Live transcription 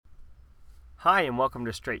Hi, and welcome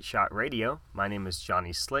to Straight Shot Radio. My name is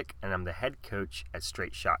Johnny Slick, and I'm the head coach at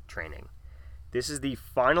Straight Shot Training. This is the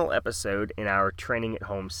final episode in our Training at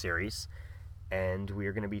Home series, and we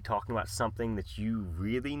are going to be talking about something that you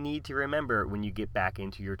really need to remember when you get back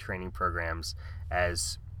into your training programs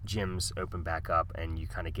as gyms open back up and you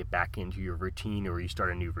kind of get back into your routine or you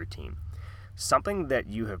start a new routine. Something that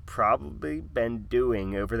you have probably been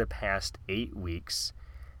doing over the past 8 weeks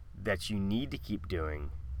that you need to keep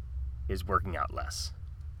doing is working out less.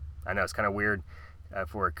 I know it's kind of weird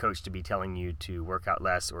for a coach to be telling you to work out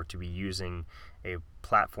less or to be using a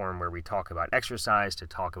platform where we talk about exercise to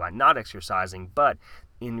talk about not exercising, but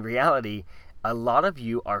in reality, a lot of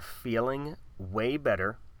you are feeling way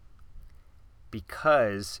better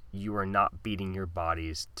because you are not beating your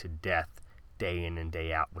bodies to death day in and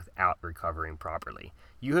day out without recovering properly.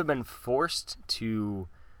 You have been forced to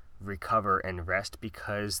recover and rest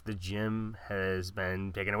because the gym has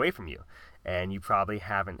been taken away from you, and you probably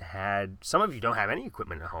haven't had, some of you don't have any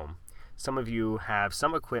equipment at home. Some of you have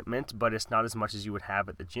some equipment, but it's not as much as you would have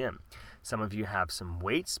at the gym. Some of you have some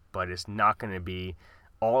weights, but it's not going to be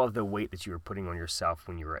all of the weight that you were putting on yourself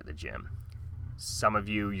when you were at the gym. Some of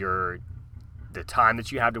you, the time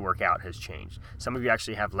that you have to work out has changed. Some of you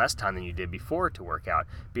actually have less time than you did before to work out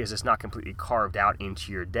because it's not completely carved out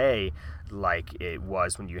into your day like it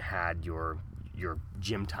was when you had your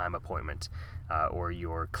gym time appointment or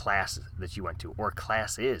your class that you went to, or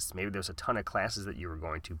classes. Maybe there's a ton of classes that you were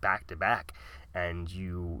going to back, and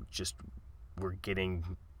you just were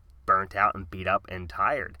getting burnt out and beat up and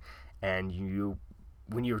tired. And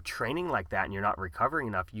when you're training like that and you're not recovering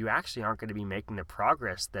enough, you actually aren't going to be making the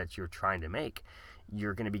progress that you're trying to make.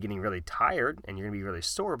 You're going to be getting really tired and you're going to be really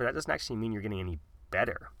sore, but that doesn't actually mean you're getting any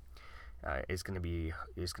better. It's going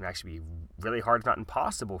to actually be really hard, if not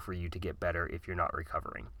impossible, for you to get better if you're not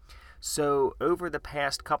recovering. So over the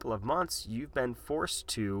past couple of months, you've been forced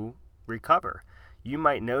to recover. You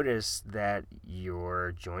might notice that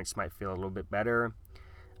your joints might feel a little bit better.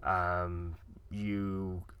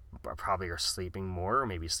 You probably are sleeping more, or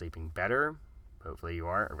maybe sleeping better. Hopefully you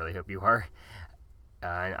are. I really hope you are.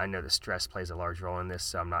 I know that stress plays a large role in this,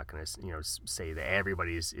 so I'm not going to say that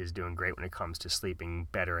everybody is doing great when it comes to sleeping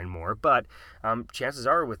better and more. But chances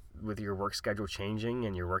are with your work schedule changing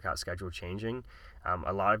and your workout schedule changing,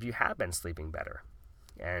 a lot of you have been sleeping better.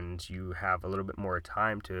 And you have a little bit more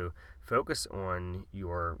time to focus on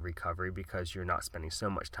your recovery because you're not spending so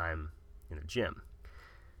much time in the gym.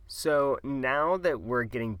 So now that we're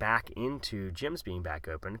getting back into gyms being back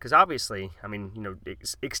open, because obviously,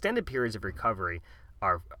 extended periods of recovery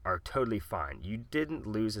are totally fine. You didn't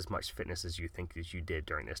lose as much fitness as you think that you did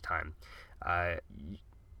during this time.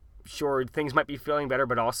 Sure, things might be feeling better,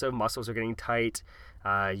 but also muscles are getting tight.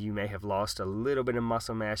 You may have lost a little bit of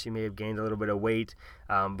muscle mass. You may have gained a little bit of weight.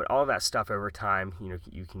 But all of that stuff over time,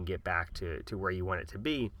 you can get back to where you want it to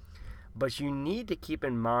be. But you need to keep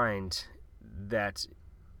in mind that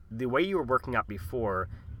the way you were working out before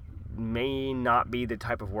may not be the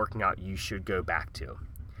type of working out you should go back to.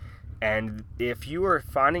 And if you are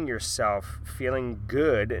finding yourself feeling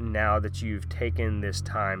good now that you've taken this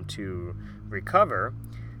time to recover,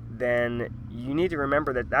 then you need to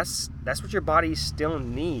remember that that's what your body still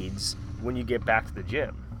needs when you get back to the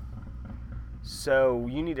gym. So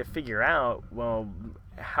you need to figure out, well,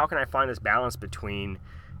 how can I find this balance between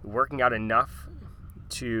working out enough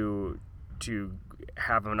to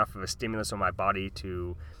have enough of a stimulus on my body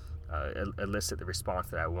to elicit the response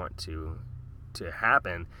that I want to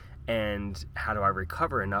happen, and how do I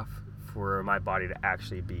recover enough for my body to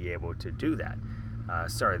actually be able to do that?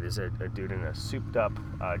 Sorry, there's a dude in a souped up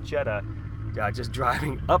Jetta just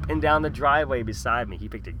driving up and down the driveway beside me. He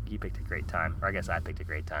picked a great time, or I guess I picked a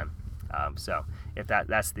great time. So if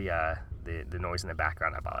that's the noise in the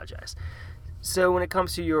background, I apologize. So when it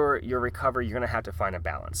comes to your recovery, you're going to have to find a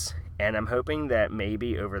balance. And I'm hoping that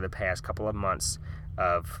maybe over the past couple of months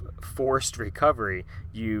of forced recovery,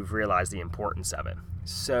 you've realized the importance of it.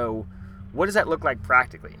 So what does that look like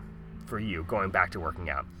practically for you going back to working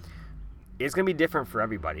out? It's going to be different for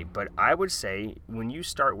everybody, but I would say when you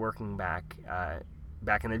start working back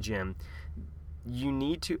in the gym, you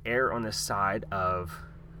need to err on the side of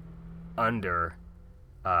under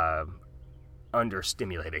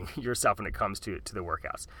stimulating yourself when it comes to the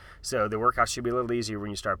workouts. So the workouts should be a little easier when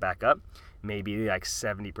you start back up. Maybe like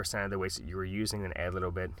 70% of the weights that you were using, then add a little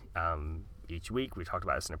bit each week. We talked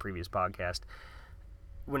about this in a previous podcast.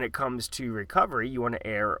 When it comes to recovery, you want to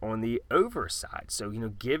err on the over side. So,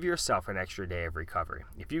 give yourself an extra day of recovery.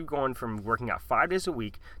 If you've gone from working out 5 days a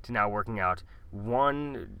week to now working out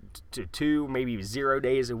 1 to 2, maybe 0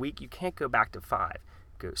 days a week, you can't go back to 5.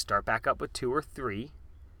 Start back up with 2 or 3,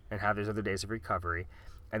 and have those other days of recovery,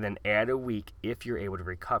 and then add a week if you're able to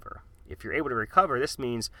recover. If you're able to recover, this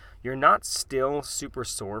means you're not still super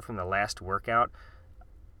sore from the last workout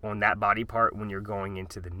on that body part when you're going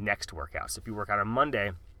into the next workout. So if you work out on Monday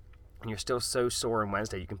and you're still so sore on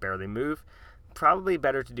Wednesday you can barely move, probably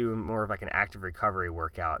better to do more of like an active recovery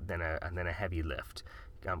workout than a heavy lift,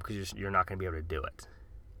 because you're not going to be able to do it.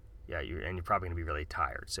 You're probably going to be really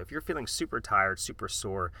tired. So if you're feeling super tired, super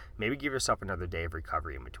sore, maybe give yourself another day of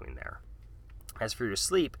recovery in between there. As for your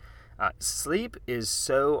sleep, sleep is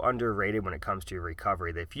so underrated when it comes to your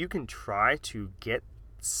recovery that if you can try to get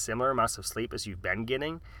similar amounts of sleep as you've been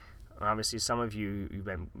getting, obviously some of you've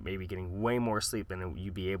been maybe getting way more sleep than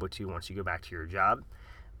you'd be able to once you go back to your job.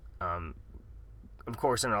 Of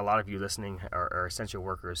course, I know a lot of you listening are essential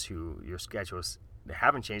workers who your schedules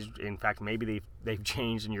haven't changed. In fact, maybe they've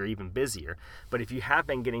changed and you're even busier. But if you have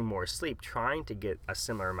been getting more sleep, trying to get a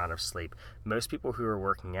similar amount of sleep, most people who are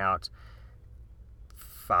working out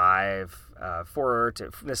 4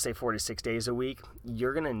 to 6 days a week,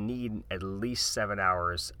 you're going to need at least 7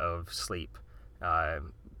 hours of sleep,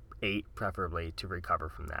 8 preferably, to recover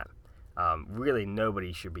from that. Really,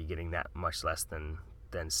 nobody should be getting that much less than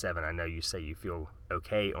 7. I know you say you feel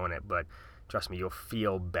okay on it, but trust me, you'll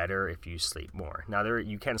feel better if you sleep more. Now,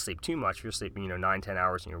 you can sleep too much. If you're sleeping 9-10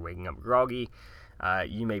 hours and you're waking up groggy,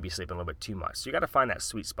 you may be sleeping a little bit too much. So you got to find that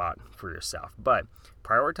sweet spot for yourself. But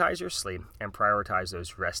prioritize your sleep and prioritize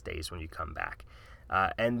those rest days when you come back.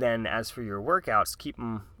 And then as for your workouts, keep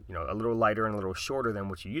them a little lighter and a little shorter than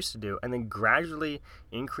what you used to do, and then gradually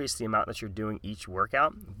increase the amount that you're doing each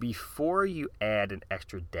workout before you add an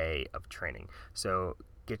extra day of training. So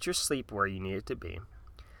get your sleep where you need it to be,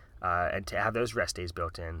 and to have those rest days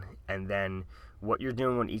built in, and then what you're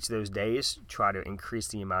doing on each of those days, try to increase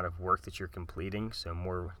the amount of work that you're completing. So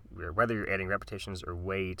more, whether you're adding repetitions or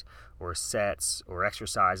weight or sets or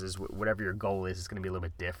exercises, whatever your goal is, it's going to be a little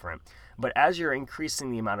bit different. But as you're increasing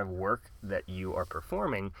the amount of work that you are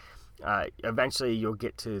performing, eventually you'll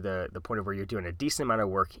get to the point of where you're doing a decent amount of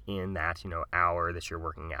work in that hour that you're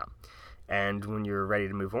working out. And when you're ready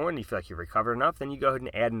to move on, you feel like you've recovered enough, then you go ahead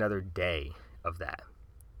and add another day of that.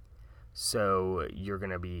 So you're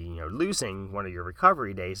going to be losing one of your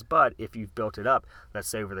recovery days, but if you've built it up, let's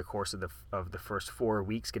say over the course of the first 4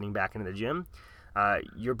 weeks getting back into the gym,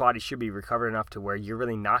 your body should be recovered enough to where you're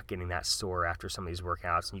really not getting that sore after some of these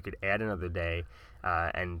workouts, and you could add another day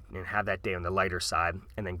and have that day on the lighter side,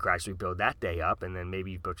 and then gradually build that day up, and then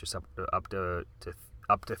maybe you've built yourself up to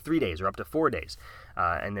 3 days or up to 4 days,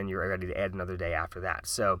 and then you're ready to add another day after that.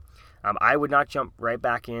 So I would not jump right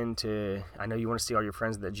back into, I know you want to see all your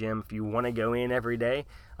friends at the gym. If you want to go in every day,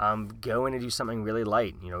 go in and do something really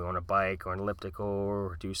light, on a bike or an elliptical,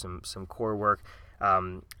 or do some core work.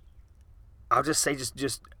 I'll just say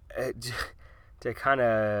just to kind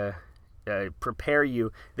of prepare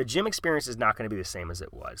you, the gym experience is not going to be the same as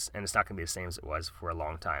it was, and it's not going to be the same as it was for a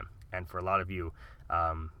long time. And for a lot of you,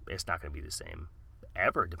 it's not going to be the same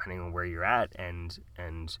ever, depending on where you're at and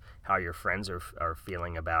how your friends are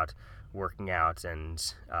feeling about working out,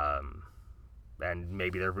 and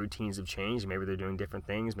maybe their routines have changed, maybe they're doing different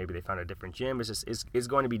things, maybe they found a different gym. It's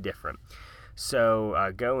going to be different.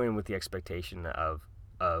 So go in with the expectation of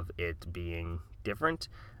it being different,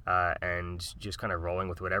 and just kind of rolling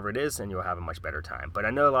with whatever it is, and you'll have a much better time. But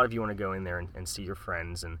I know a lot of you want to go in there and see your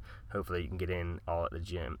friends, and hopefully you can get in all at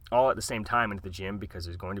the same time into the gym, because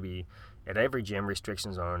there's going to be at every gym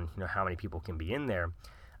restrictions on how many people can be in there.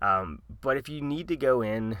 But if you need to go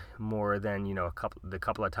in more than the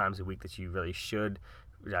couple of times a week that you really should,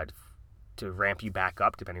 to ramp you back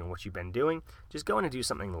up depending on what you've been doing, just go in and do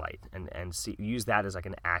something light and use that as like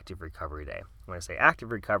an active recovery day. When I say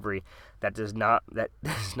active recovery, that does not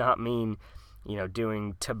mean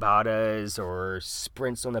doing Tabatas or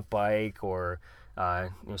sprints on the bike, or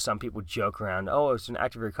some people joke around, oh, it's an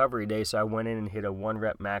active recovery day, so I went in and hit a 1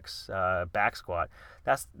 rep max back squat.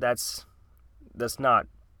 That's not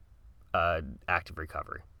active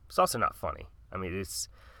recovery. It's also not funny. I mean,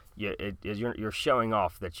 you're showing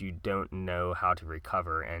off that you don't know how to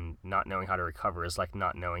recover, and not knowing how to recover is like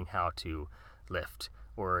not knowing how to lift,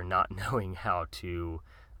 or not knowing how to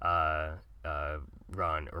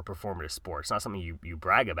run or perform at a sport. It's not something you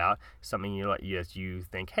brag about. It's something you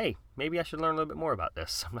think, hey, maybe I should learn a little bit more about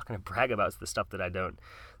this. I'm not going to brag about the stuff that I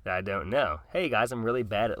don't know. Hey guys, I'm really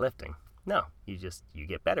bad at lifting. No, you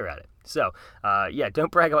get better at it. So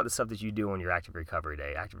don't brag about the stuff that you do on your active recovery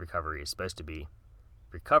day. Active recovery is supposed to be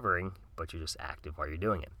recovering, but you're just active while you're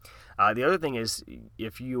doing it. The other thing is,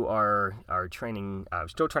 if you are training,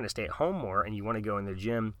 still trying to stay at home more, and you want to go in the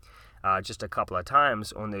gym, just a couple of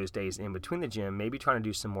times on those days in between the gym, maybe trying to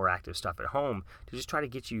do some more active stuff at home to just try to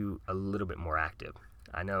get you a little bit more active.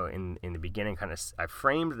 I know in the beginning, I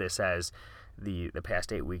framed this as the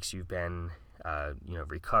past 8 weeks you've been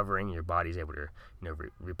recovering. Your body's able to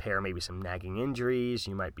repair maybe some nagging injuries.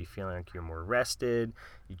 You might be feeling like you're more rested.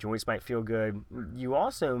 Your joints might feel good. You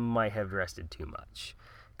also might have rested too much,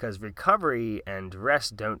 because recovery and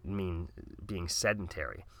rest don't mean being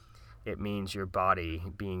sedentary. It means your body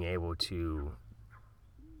being able to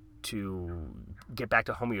get back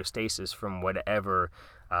to homeostasis from whatever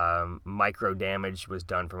micro damage was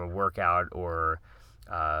done from a workout, or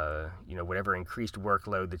whatever increased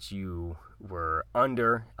workload that you were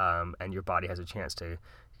under, and your body has a chance to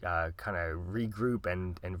kind of regroup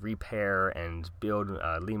and repair and build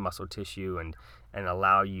lean muscle tissue and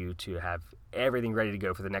allow you to have everything ready to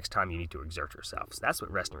go for the next time you need to exert yourself. So that's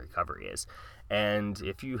what rest and recovery is. And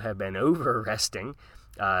if you have been over resting,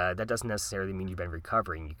 that doesn't necessarily mean you've been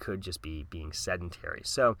recovering. You could just be being sedentary.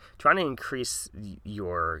 So trying to increase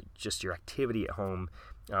your activity at home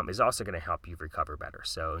is also going to help you recover better.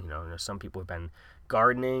 So, some people have been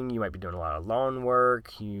gardening. You might be doing a lot of lawn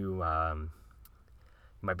work. You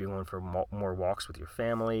might be going for more walks with your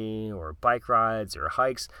family, or bike rides or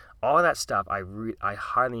hikes. All of that stuff, I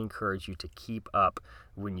highly encourage you to keep up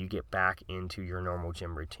when you get back into your normal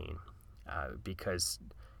gym routine, because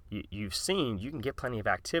you've seen you can get plenty of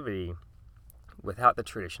activity without the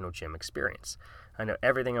traditional gym experience. I know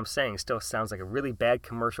everything I'm saying still sounds like a really bad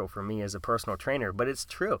commercial for me as a personal trainer, but it's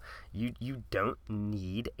true. You don't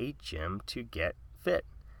need a gym to get fit.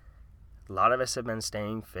 A lot of us have been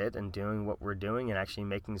staying fit and doing what we're doing and actually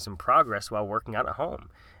making some progress while working out at home.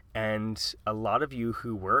 And a lot of you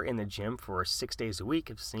who were in the gym for 6 days a week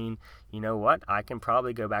have seen, I can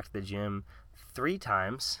probably go back to the gym 3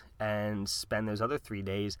 times and spend those other 3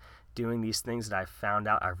 days doing these things that I found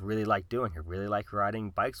out I really like doing. I really like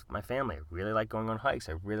riding bikes with my family. I really like going on hikes.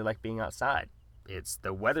 I really like being outside.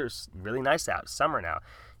 The weather's really nice out. It's summer now.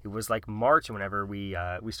 It was like March whenever we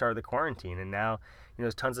started the quarantine, and now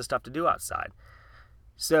there's tons of stuff to do outside.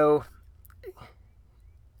 So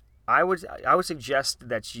I would suggest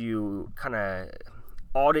that you kind of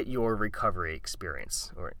audit your recovery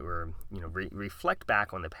experience, or reflect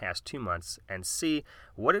back on the past 2 months and see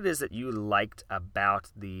what it is that you liked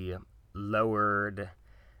about the lowered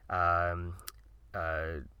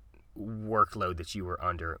workload that you were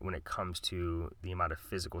under when it comes to the amount of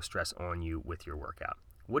physical stress on you with your workout.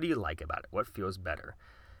 What do you like about it? What feels better?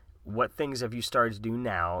 What things have you started to do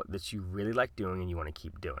now that you really like doing and you want to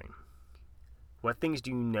keep doing? What things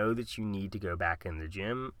do you know that you need to go back in the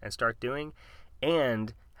gym and start doing?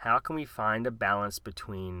 And how can we find a balance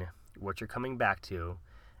between what you're coming back to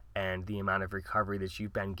and the amount of recovery that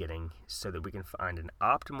you've been getting, so that we can find an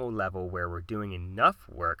optimal level where we're doing enough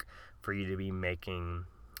work for you to be making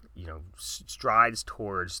strides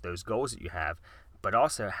towards those goals that you have, but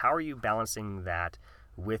also how are you balancing that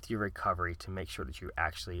with your recovery to make sure that you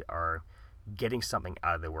actually are getting something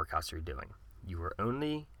out of the workouts you're doing.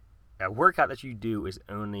 A workout that you do is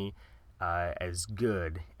only as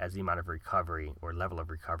good as the amount of recovery or level of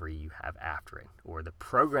recovery you have after it, or the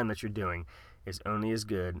program that you're doing is only as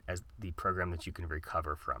good as the program that you can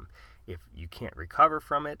recover from. If you can't recover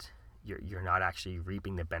from it, you're not actually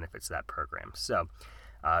reaping the benefits of that program. So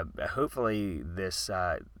hopefully this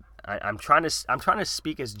I'm trying to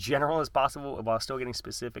speak as general as possible while still getting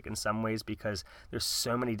specific in some ways, because there's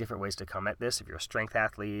so many different ways to come at this. If you're a strength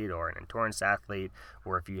athlete or an endurance athlete,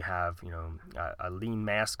 or if you have a lean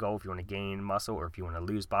mass goal, if you want to gain muscle, or if you want to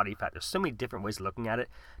lose body fat, there's so many different ways of looking at it.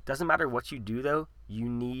 Doesn't matter what you do though, you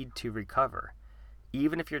need to recover.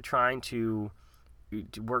 Even if you're trying to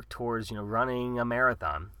work towards running a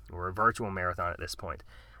marathon or a virtual marathon at this point,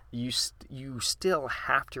 you still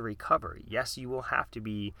have to recover. Yes, you will have to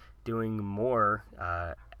be doing more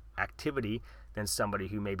activity than somebody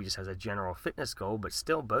who maybe just has a general fitness goal, but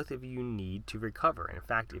still both of you need to recover. And in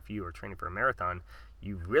fact, if you are training for a marathon,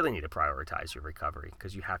 you really need to prioritize your recovery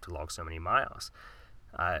because you have to log so many miles.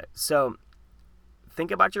 So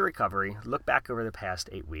think about your recovery, look back over the past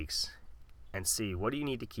 8 weeks and see what do you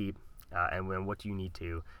need to keep and what do you need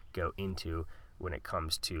to go into when it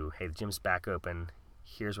comes to, hey, the gym's back open,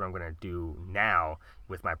 here's what I'm going to do now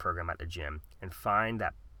with my program at the gym, and find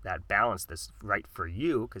that balance that's right for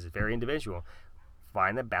you, because it's very individual.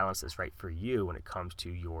 Find the balance that's right for you when it comes to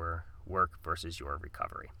your work versus your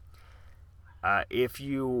recovery. If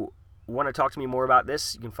you want to talk to me more about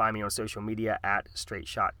this, you can find me on social media at Straight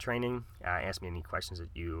Shot Training. Ask me any questions that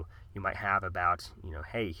you you might have about,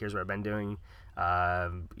 hey, here's what I've been doing.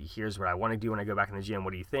 Here's what I want to do when I go back in the gym.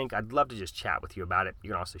 What do you think? I'd love to just chat with you about it. You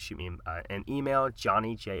can also shoot me an email,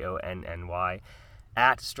 Jonny, Jonny,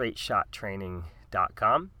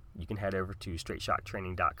 @straightshottraining.com. You can head over to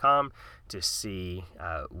straightshottraining.com to see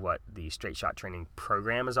what the Straight Shot Training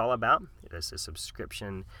program is all about. It is a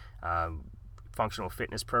subscription functional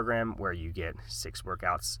fitness program where you get 6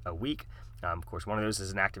 workouts a week. Of course, one of those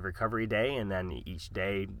is an active recovery day, and then each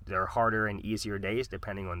day there are harder and easier days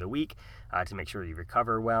depending on the week to make sure you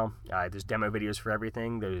recover well. There's demo videos for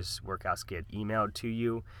everything. Those workouts get emailed to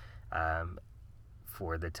you.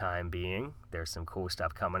 For the time being, there's some cool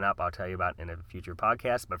stuff coming up I'll tell you about in a future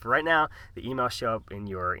podcast. But for right now, the emails show up in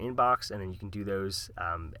your inbox, and then you can do those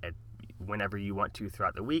at whenever you want to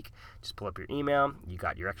throughout the week. Just pull up your email. You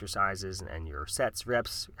got your exercises and your sets,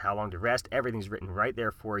 reps, how long to rest. Everything's written right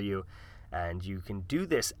there for you. And you can do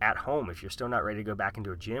this at home. If you're still not ready to go back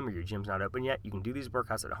into a gym or your gym's not open yet, you can do these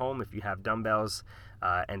workouts at home if you have dumbbells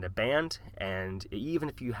and a band. And even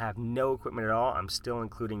if you have no equipment at all, I'm still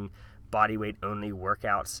including bodyweight only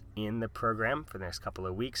workouts in the program for the next couple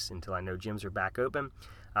of weeks until I know gyms are back open.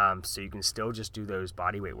 So you can still just do those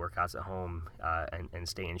bodyweight workouts at home and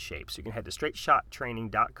stay in shape. So you can head to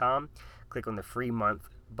straightshottraining.com, click on the free month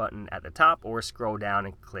button at the top, or scroll down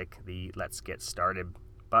and click the Let's Get Started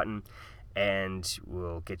button, and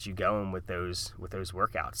we'll get you going with those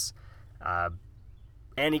workouts.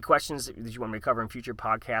 Any questions that you want me to cover in future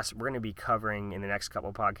podcasts? We're going to be covering in the next couple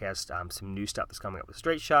of podcasts some new stuff that's coming up with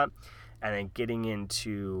Straight Shot, and then getting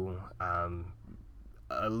into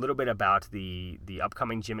a little bit about the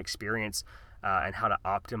upcoming gym experience and how to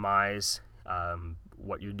optimize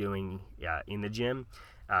what you're doing in the gym,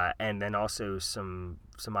 and then also some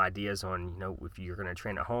ideas on, if you're going to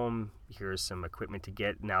train at home, here's some equipment to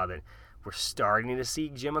get now that we're starting to see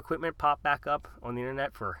gym equipment pop back up on the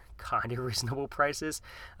internet for kind of reasonable prices.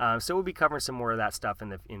 So we'll be covering some more of that stuff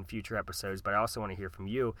in future episodes, but I also want to hear from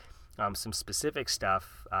you some specific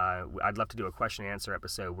stuff. I'd love to do a question and answer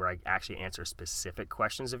episode where I actually answer specific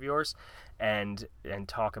questions of yours and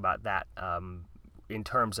talk about that in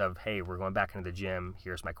terms of, hey, we're going back into the gym,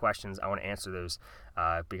 here's my questions. I want to answer those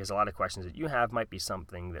because a lot of questions that you have might be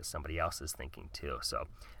something that somebody else is thinking too. So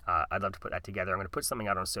I'd love to put that together. I'm going to put something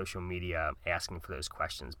out on social media asking for those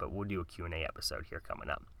questions, but we'll do a Q&A episode here coming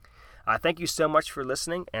up. Thank you so much for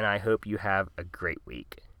listening, and I hope you have a great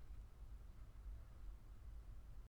week.